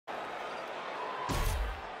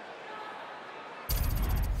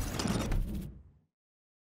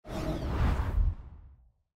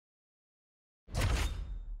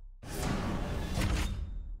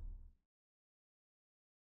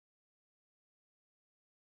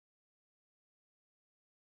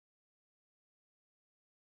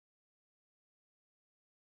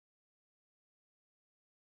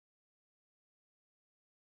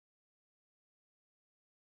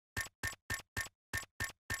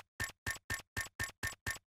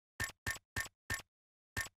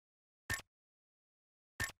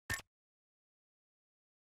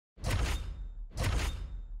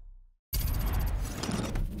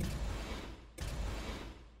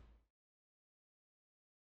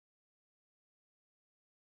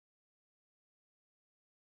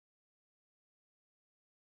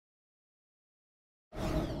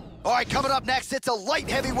All right, coming up next, it's a light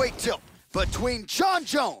heavyweight tilt between Jon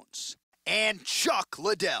Jones and Chuck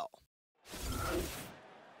Liddell. Here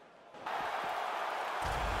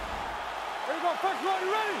we go, first round,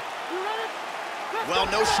 you ready? You ready? Well,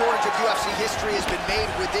 no shortage of UFC history has been made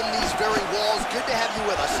within these very walls. Good to have you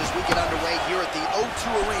with us as we get underway here at the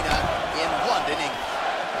O2 Arena in London, England.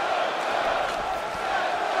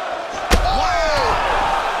 Whoa!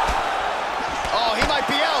 Oh, he might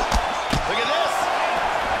be out. Look at this.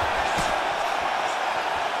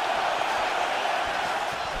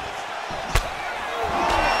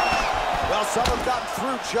 Well, some have gotten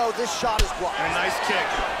through, Joe. This shot is blocked. And a nice kick.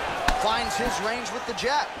 Finds his range with the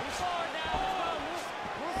jab.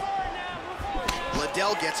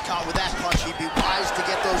 Liddell gets caught with that punch. He'd be wise to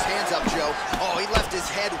get those hands up, Joe. Oh, he left his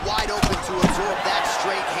head wide open to absorb that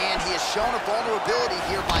straight hand. He has shown a vulnerability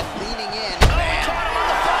here by leaning in. Oh, he caught him on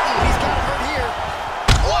the button. He's got him hurt here.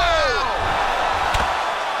 Whoa!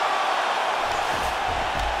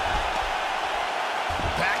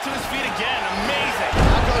 Back to his feet again. Amazing.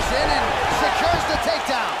 Now goes in and secures the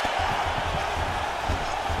takedown.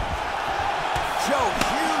 Joe,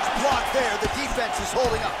 huge block there. The defense is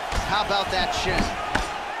holding up. How about that shin?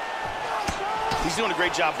 He's doing a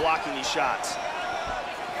great job blocking these shots.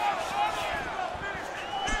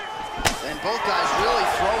 And both guys really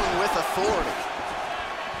throwing with authority.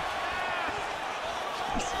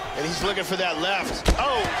 And he's looking for that left.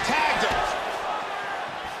 Oh, tagged him.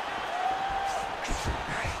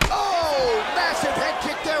 Oh, massive head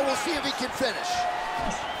kick there. We'll see if he can finish.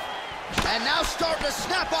 And now starting to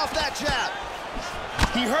snap off that jab.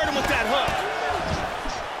 He hurt him with that hook.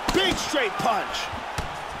 Big straight punch.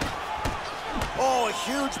 Oh, a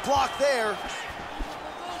huge block there.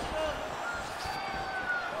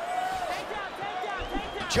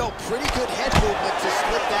 Joe, pretty good head movement to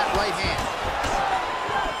slip that right hand.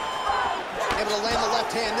 Able to land the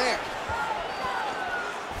left hand there.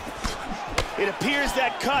 It appears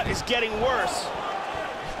that cut is getting worse.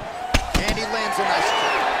 And he lands a nice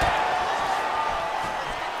kick.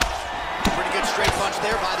 Pretty good straight punch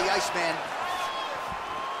there by the Iceman.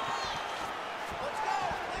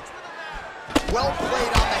 Well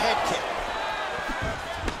played on the head kick.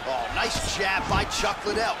 Oh, nice jab by Chuck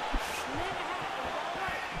Liddell.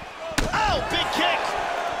 Oh, big kick.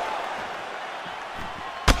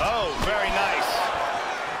 Oh, very nice.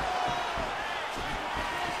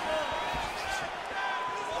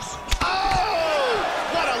 Oh,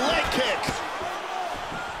 what a leg kick.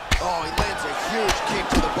 Oh, he lands a huge kick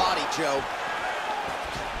to the body, Joe.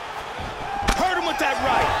 Hurt him with that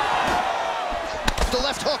right. The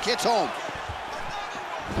left hook hits home.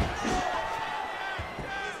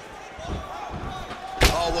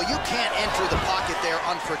 Oh, well, you can't enter the pocket there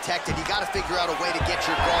unprotected. You got to figure out a way to get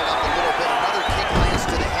your guard up a little bit. Another kick lands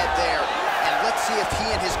to the head there. And let's see if he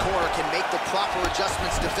and his corner can make the proper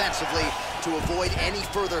adjustments defensively to avoid any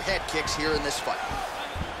further head kicks here in this fight.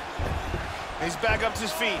 He's back up to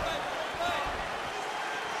his feet.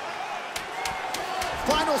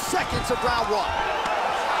 Final seconds of round one.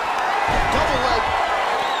 Double leg.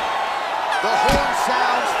 The horn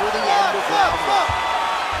sounds for the end of round one.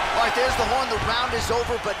 All right, there's the horn. The round is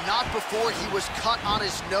over, but not before he was cut on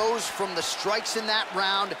his nose from the strikes in that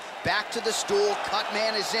round. Back to the stool. Cut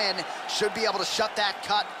man is in. Should be able to shut that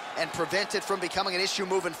cut and prevent it from becoming an issue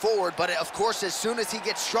moving forward. But, of course, as soon as he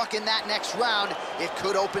gets struck in that next round, it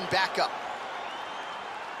could open back up.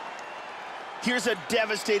 Here's a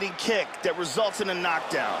devastating kick that results in a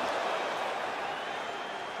knockdown.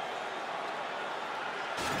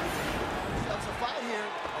 That's a fight here.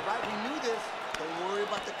 All right, we knew this. Don't worry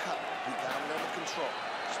about the cut. We got it under control.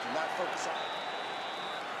 Just do not focus on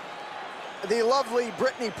it. The lovely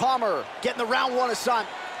Brittany Palmer getting the round one assignment.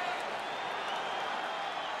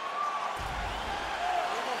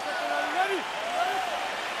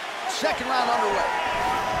 Second round underway.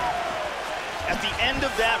 At the end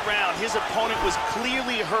of that round, his opponent was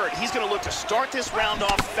clearly hurt. He's going to look to start this round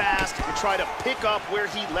off fast and try to pick up where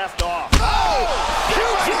he left off. Oh!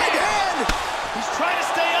 Huge right hand! He's trying to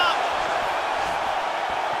stay up.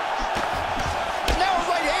 Now a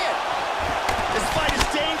right hand. This fight is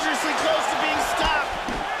dangerously close to being stopped.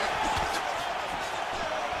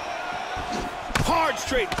 Hard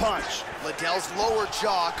straight punch. Liddell's lower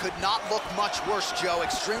jaw could not look much worse, Joe.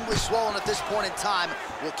 Extremely swollen at this point in time.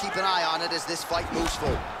 We'll keep an eye on it as this fight moves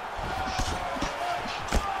forward.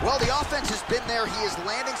 Well, the offense has been there. He is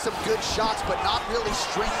landing some good shots, but not really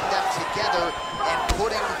stringing them together and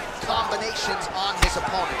putting combinations on his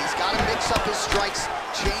opponent. He's got to mix up his strikes,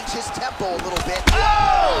 change his tempo a little bit.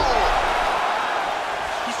 Oh!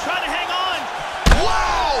 He's trying to hang on.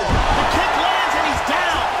 Wow! The kick lands and he's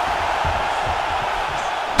down.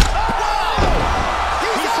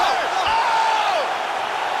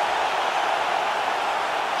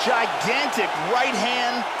 Gigantic right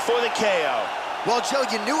hand for the KO. Well, Joe,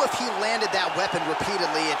 you knew if he landed that weapon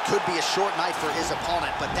repeatedly, it could be a short night for his opponent,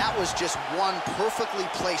 but that was just one perfectly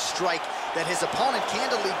placed strike that his opponent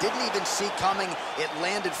candidly didn't even see coming. It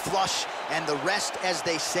landed flush, and the rest, as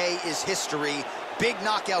they say, is history. Big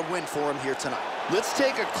knockout win for him here tonight. Let's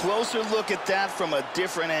take a closer look at that from a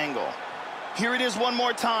different angle. Here it is one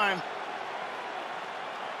more time.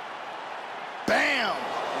 Bam!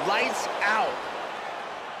 Lights out.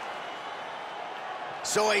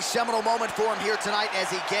 So a seminal moment for him here tonight as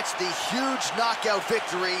he gets the huge knockout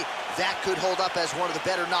victory. That could hold up as one of the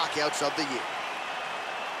better knockouts of the year.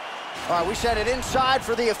 All right, we send it inside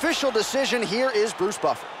for the official decision. Here is Bruce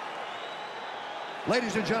Buffer.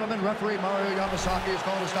 Ladies and gentlemen, referee Mario Yamasaki is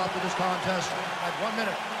calling a stop to this contest at 1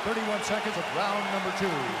 minute, 31 seconds of round number 2.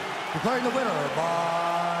 Declaring the winner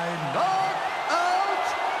by knockout,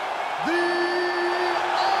 the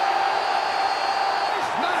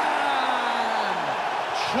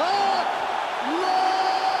Iceman,